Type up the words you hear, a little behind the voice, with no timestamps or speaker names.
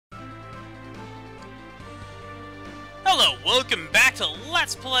Hello, welcome back to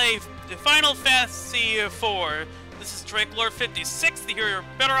Let's Play Final Fantasy IV. This is wildlifr56. Here you're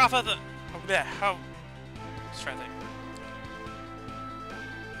better off of the... Let's try that.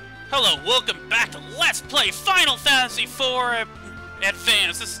 Hello, welcome back to Let's Play Final Fantasy IV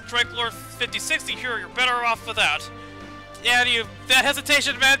Advance. This is wildlifr56. Here you're better off without. And that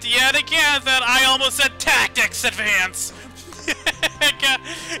hesitation meant yet again that I almost said Tactics Advance.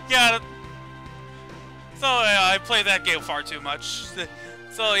 Got it. So I played that game far too much.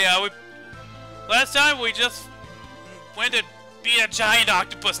 So yeah, last time we just went and beat a giant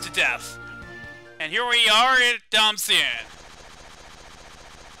octopus to death. And here we are in Damcyan.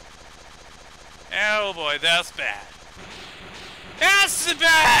 Oh boy, that's bad. That's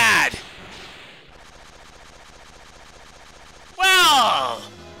bad! Well,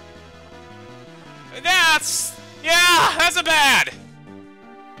 that's a bad.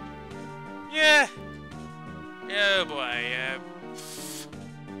 Yeah. Oh boy,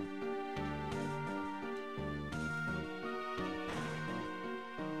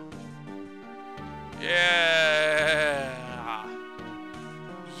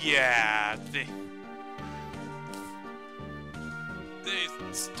 yeah, they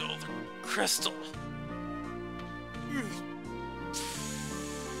stole the crystal.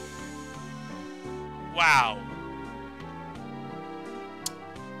 Wow.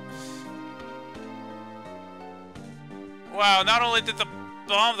 Wow, not only did they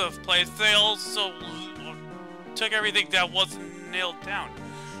bomb the place, they also took everything that wasn't nailed down.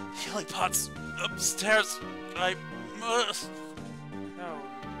 Healing pots upstairs. I must... No.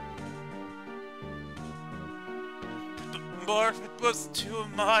 The morph, it was too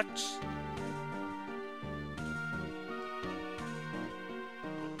much.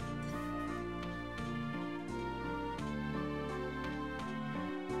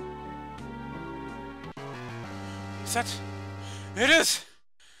 Is that... It is!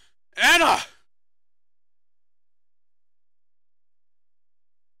 Anna!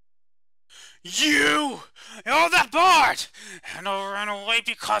 You! You're that bored! And I ran away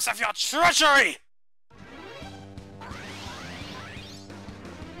because of your treachery!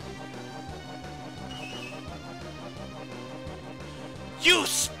 You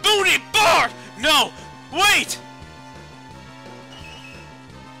spoony board! No! Wait!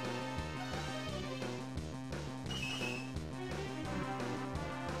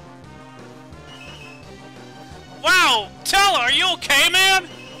 Wow! Tell her, are you okay, man?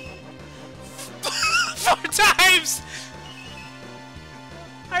 4 times!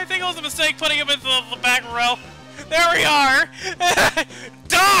 I think it was a mistake putting him into the back row. There we are!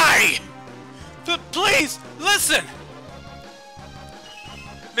 Die! Please, listen!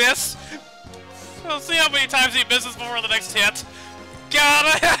 Miss. We'll see how many times he misses before the next hit.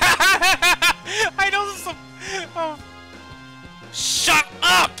 God! I know this is a... Oh. Shut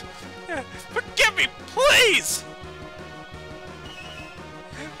up! Forgive me, please!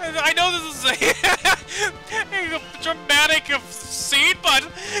 I know this is a dramatic scene, but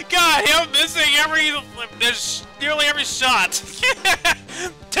God, him missing nearly every shot.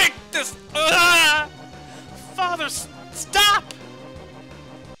 Take this, Father, stop!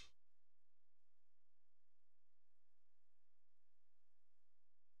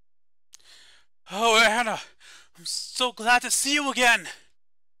 Oh, Anna, I'm so glad to see you again.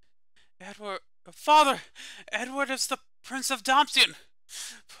 Edward, Father, Edward is the Prince of Damcyan.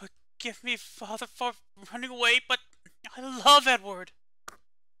 Forgive me, Father, for running away, but I love Edward.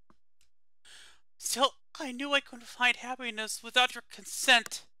 Still, I knew I couldn't find happiness without your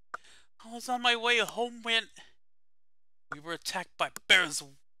consent. I was on my way home when we were attacked by Baron's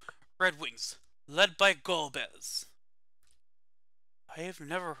Red Wings, led by Golbez. I have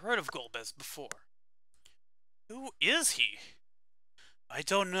never heard of Golbez before. Who is he? I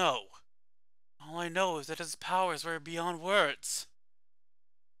don't know. All I know is that his powers were beyond words.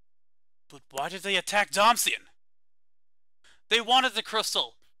 But why did they attack Damcyan? They wanted the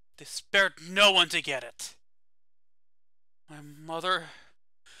crystal. They spared no one to get it. My mother,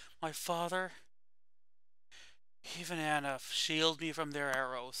 my father, even Anna shielded me from their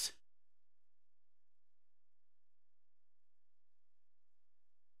arrows.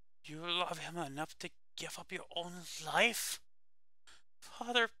 You love him enough to give up your own life?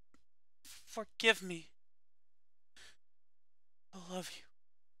 Father, forgive me. I love you.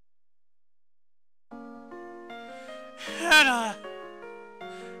 Anna!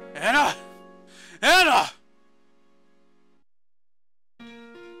 Anna! Anna!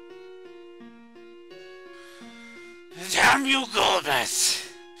 Damn you,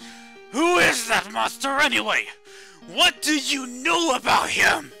 Golbez! Who is that monster anyway? What do you know about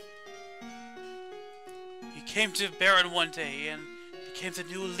him? He came to Baron one day and became the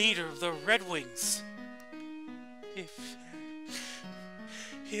new leader of the Red Wings.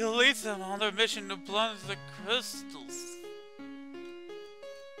 He leads them on their mission to plunge the crystals.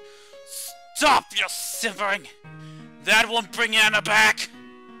 Stop your simpering! That won't bring Anna back!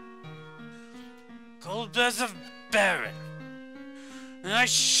 Golbez's a Baron, and I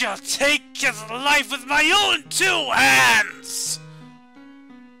shall take his life with my own 2 hands!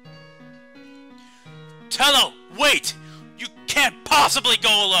 Tello, wait! You can't possibly go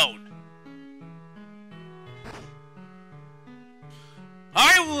alone!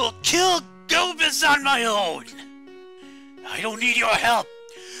 I will kill Golbez on my own! I don't need your help!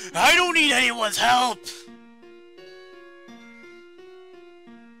 I don't need anyone's help!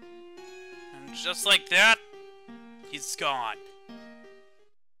 And just like that, he's gone.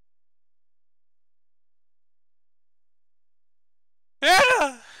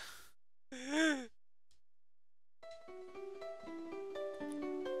 Yeah!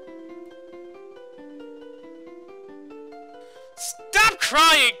 Stop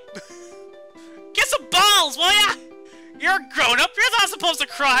crying! Get some balls, will ya? You're a grown-up, you're not supposed to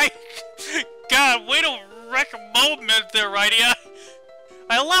cry! God, way to wreck a moment there, Rydia.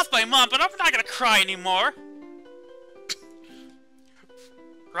 I lost my mom, but I'm not gonna cry anymore.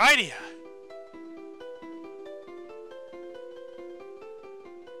 Rydia.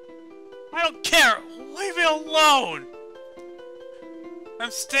 I don't care! Leave me alone!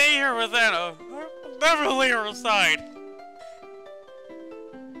 I'm staying here with Anna. I'll never leave her aside.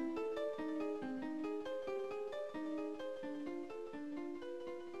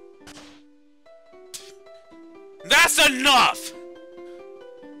 That's enough!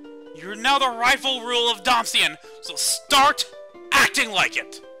 You're now the rightful ruler of Damcyan, so start acting like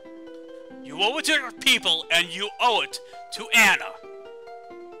it! You owe it to your people, and you owe it to Anna.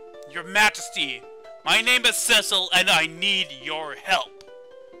 Your Majesty, my name is Cecil, and I need your help.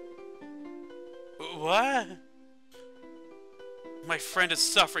 What? My friend is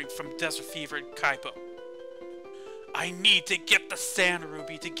suffering from desert fever in Kaipo. I need to get the Sand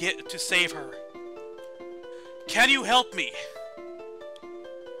Ruby to save her. Can you help me?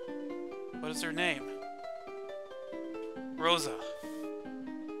 What is her name? Rosa.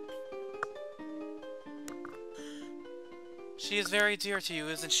 She is very dear to you,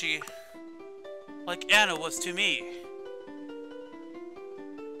 isn't she? Like Anna was to me.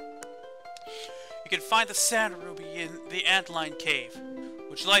 You can find the Sand Ruby in the Antline Cave,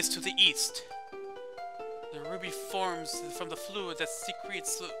 which lies to the east. The ruby forms from the fluid that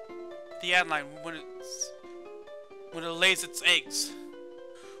secretes the Antline when it lays its eggs.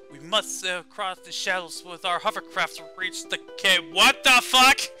 We must cross the shadows with our hovercraft to reach the cave. What the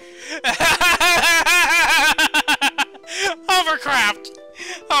fuck? Hovercraft!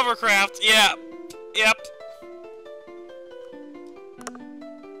 Hovercraft, yeah. Yep.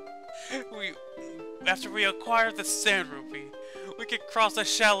 After we acquire the Sand Ruby, we can cross the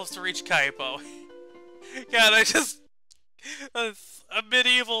shallows to reach Kaipo. God, I just... a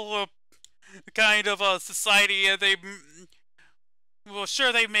medieval kind of society, and they... Well,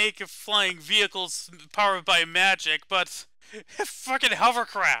 sure, they make flying vehicles powered by magic, but... fucking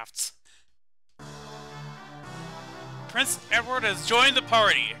hovercrafts! Prince Edward has joined the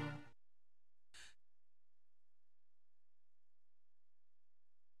party!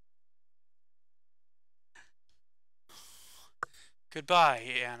 Goodbye,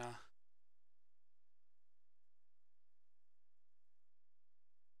 Anna.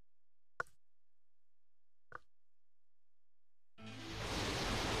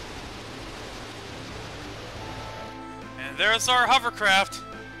 And there's our hovercraft.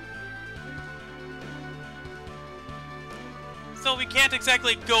 So we can't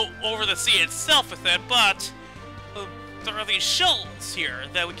exactly go over the sea itself with it, but there are these shoals here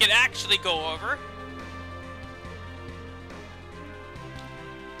that we can actually go over.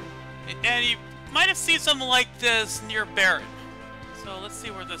 And you might have seen something like this near Baron. So let's see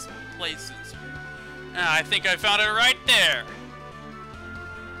where this place is. Ah, I think I found it right there.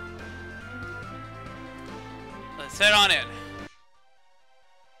 Let's head on in.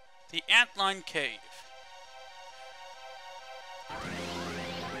 The Antline Cave.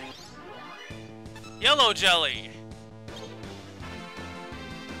 Yellow jelly.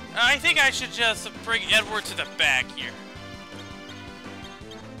 I think I should just bring Edward to the back here.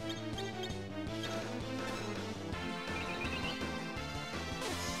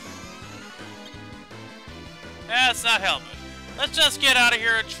 That's not helping. Let's just get out of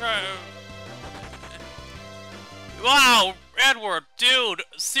here and try... Wow, Edward, dude,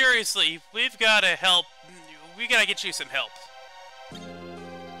 seriously, we've got to help. We gotta get you some help.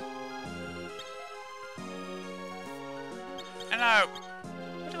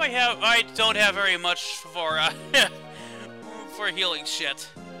 what do I have? I don't have very much for, for healing shit.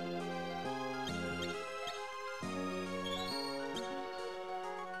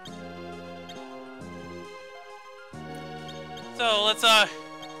 So, let's,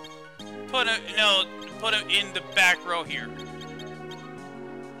 put him in the back row here.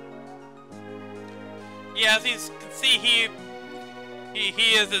 Yeah, as you can see,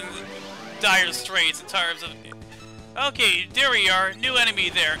 he is in dire straits in terms of... Okay, there we are. New enemy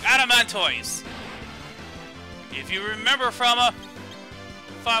there. Adamantoise. If you remember from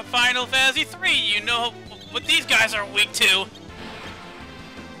Final Fantasy III, you know what these guys are weak to.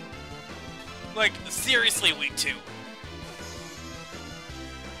 Like, seriously weak to.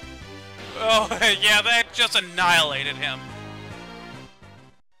 Oh, yeah, that just annihilated him.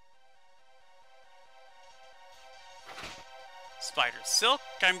 Spider Silk?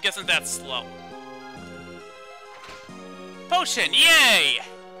 I'm guessing that's slow. Potion, yay!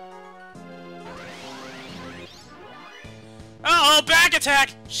 Uh-oh, back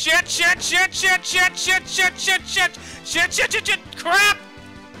attack! Shit, shit, shit, shit, shit, shit, shit, shit, shit, shit, shit, shit, shit, crap!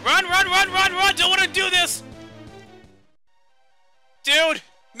 Run, run, run, run, run! Don't want to do this! Dude,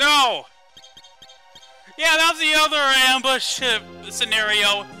 no! Yeah, that was the other ambush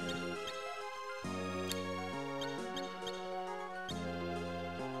scenario.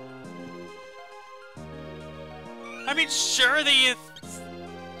 I mean, sure, they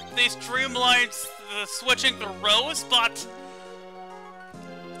streamlined switching the rows, but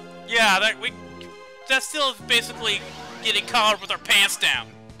yeah, that's still basically getting caught with our pants down.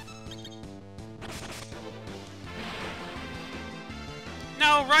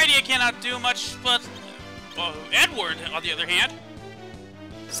 Now, Rydia cannot do much, but Edward, on the other hand,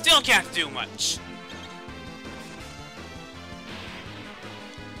 still can't do much.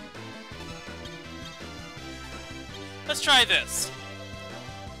 Let's try this.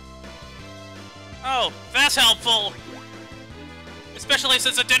 Oh, that's helpful. Especially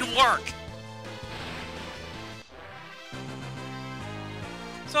since it didn't work.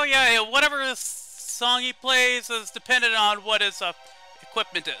 So yeah, whatever song he plays is dependent on what his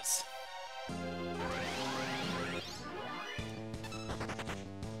equipment is.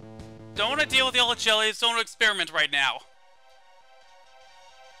 Don't want to deal with the old jellies, don't experiment right now.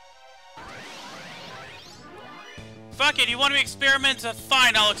 Fuck it, you want to experiment?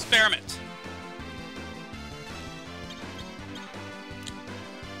 Fine, I'll experiment.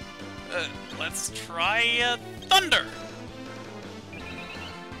 Let's try Thunder.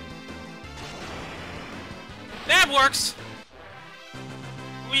 That works.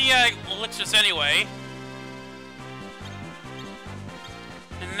 We let's just anyway.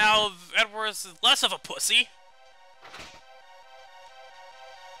 And now Edward's less of a pussy.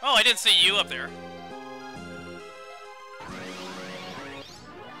 Oh, I didn't see you up there.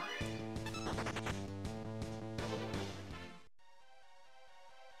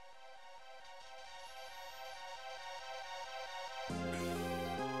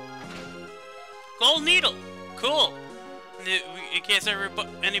 Gold Needle! Cool! In case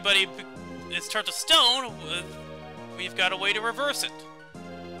anybody is turned to stone, we've got a way to reverse it.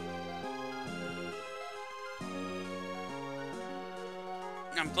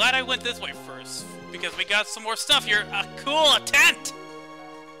 I'm glad I went this way first, because we got some more stuff here. Cool, a tent!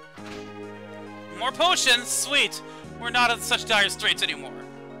 More potions, sweet. We're not in such dire straits anymore.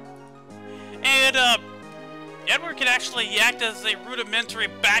 And, Edward can actually act as a rudimentary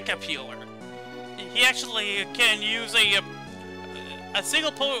backup healer. He actually can use a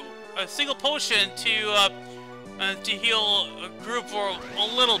single potion to heal a group for a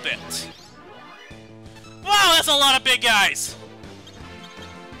little bit. Wow, that's a lot of big guys.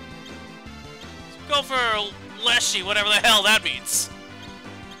 Go for Leshy, whatever the hell that means.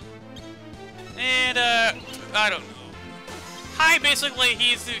 And I don't know. Hi, basically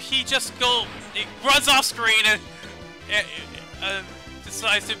he runs off screen and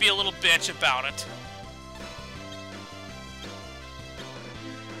decides to be a little bitch about it.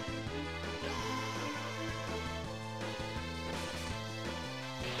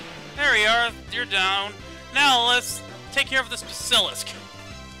 There we are, you're down. Now let's take care of this basilisk.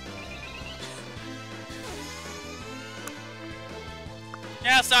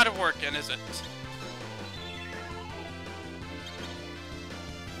 Yeah, it's not working, is it?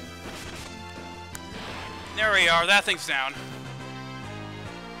 There we are, that thing's down.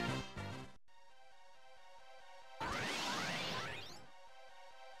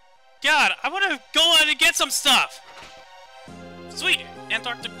 God, I want to go on and get some stuff! Sweet!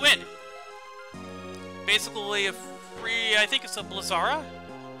 Antarctic Wind. Basically a free, I think it's a Blizzara?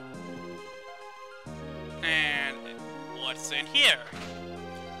 And what's in here.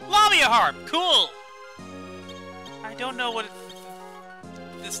 Lamia harp, cool! I don't know what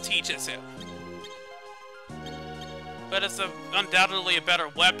this teaches him. But it's undoubtedly a better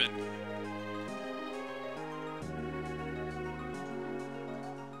weapon.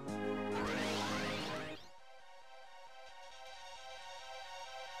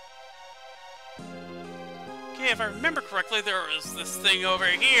 Okay, if I remember correctly, there is this thing over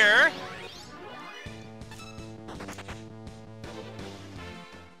here.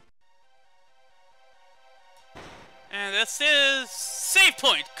 And this is save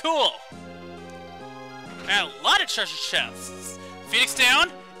point, cool. And a lot of treasure chests. Phoenix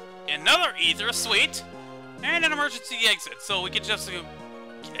down, another ether, sweet, and an emergency exit, so we can just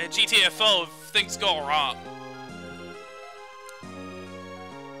GTFO if things go wrong.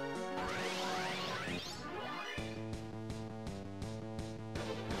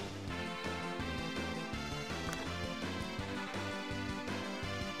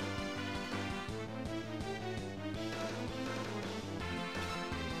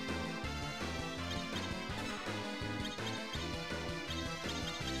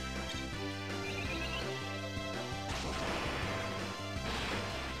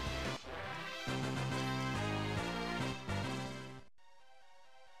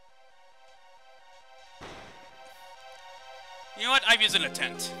 You know what? I'm using a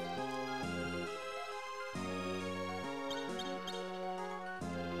tent.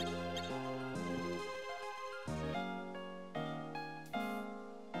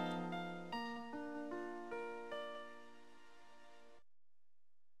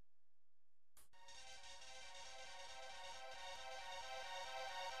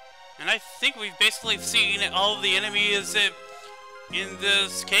 And I think we've basically seen all of the enemies in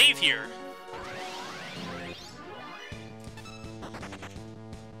this cave here.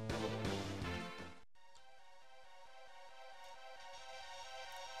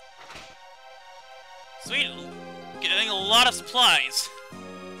 Sweet, getting a lot of supplies.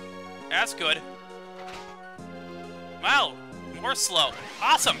 That's good. Wow, more slow.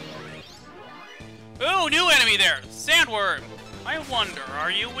 Awesome. Ooh, new enemy there. Sandworm. I wonder,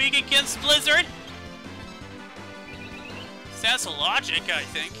 are you weak against Blizzard? Sounds logic, I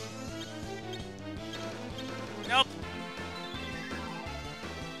think. Nope.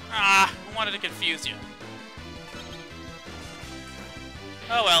 Ah, I wanted to confuse you.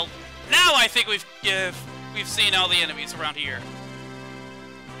 Oh well. Now I think we've seen all the enemies around here.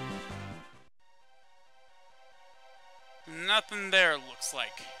 Nothing there, looks like.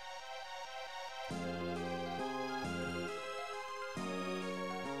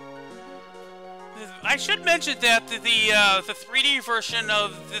 I should mention that the 3D version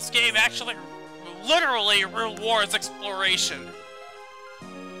of this game actually literally rewards exploration.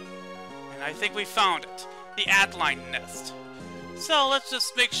 And I think we found it. The Adline Nest. So let's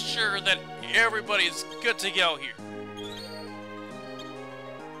just make sure that everybody's good to go here.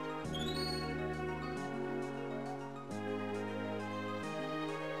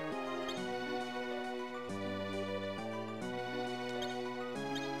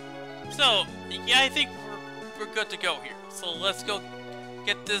 So, yeah, I think we're good to go here. So let's go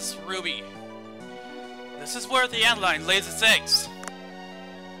get this ruby. This is where the Antlion lays its eggs.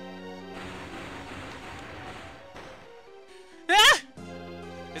 Ah!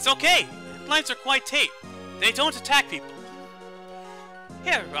 It's okay. Lions are quite tame. They don't attack people.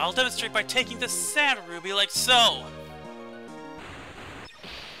 Here, I'll demonstrate by taking the sand ruby like so.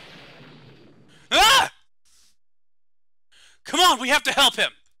 Ah! Come on, we have to help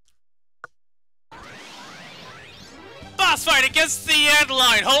him. Boss fight against the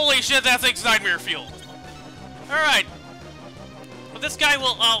Antlion. Holy shit, that thing's nightmare fuel. Alright. Well, this guy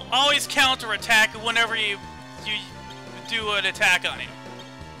will always counter-attack whenever you do an attack on him.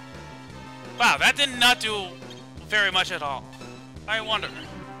 Wow, that did not do very much at all. I wonder.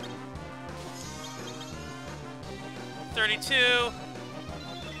 32.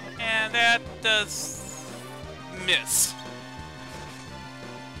 And that does miss.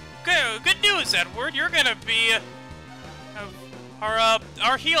 Good news, Edward. You're gonna be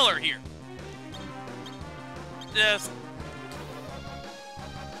our healer here. Just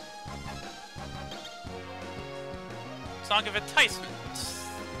Song of Enticement.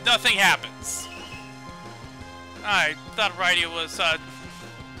 Nothing happens. I thought Rydia was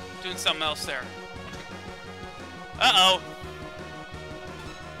doing something else there. Uh-oh.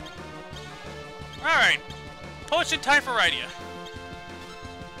 Alright. Potion time for Rydia.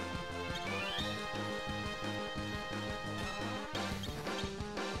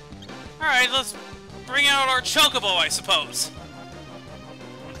 Alright, let's bring out our Chocobo, I suppose.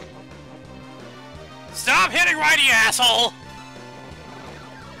 Stop hitting right, you asshole!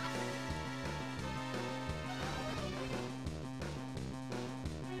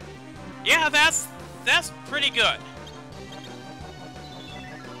 Yeah, that's pretty good.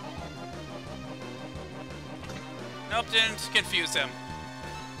 Nope, didn't confuse him.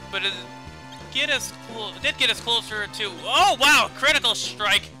 But it did get us closer to... Oh, wow! Critical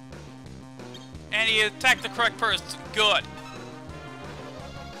strike! And he attacked the correct person. Good.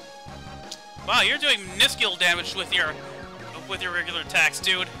 Wow, you're doing minuscule damage with your regular attacks,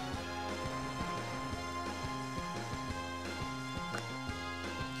 dude.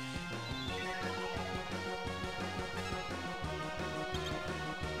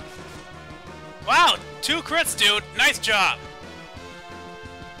 Wow, 2 crits, dude. Nice job.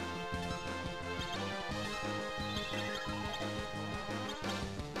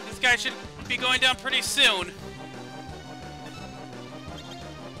 This guy should be going down pretty soon.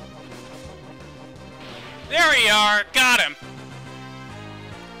 There we are. Got him.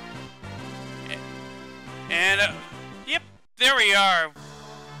 And, yep, there we are.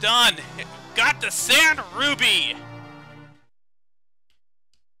 Done. Got the Sand Ruby.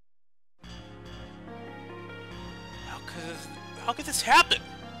 How could this happen?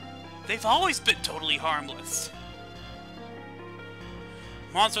 They've always been totally harmless.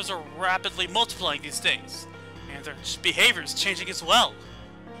 Monsters are rapidly multiplying these days, and their behavior is changing as well.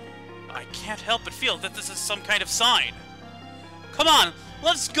 I can't help but feel that this is some kind of sign. Come on,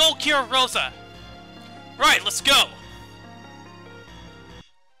 let's go cure Rosa! Right, let's go!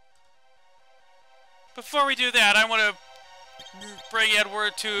 Before we do that, I want to bring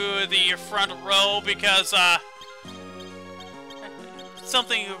Edward to the front row because,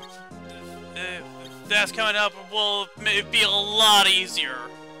 something that's coming up will be a lot easier.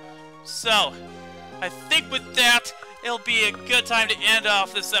 So, I think with that, it'll be a good time to end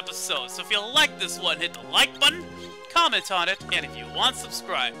off this episode. So if you like this one, hit the like button, comment on it, and if you want,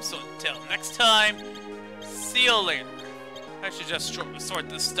 subscribe. So until next time, see you later. I should just sort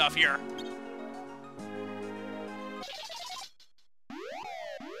this stuff here.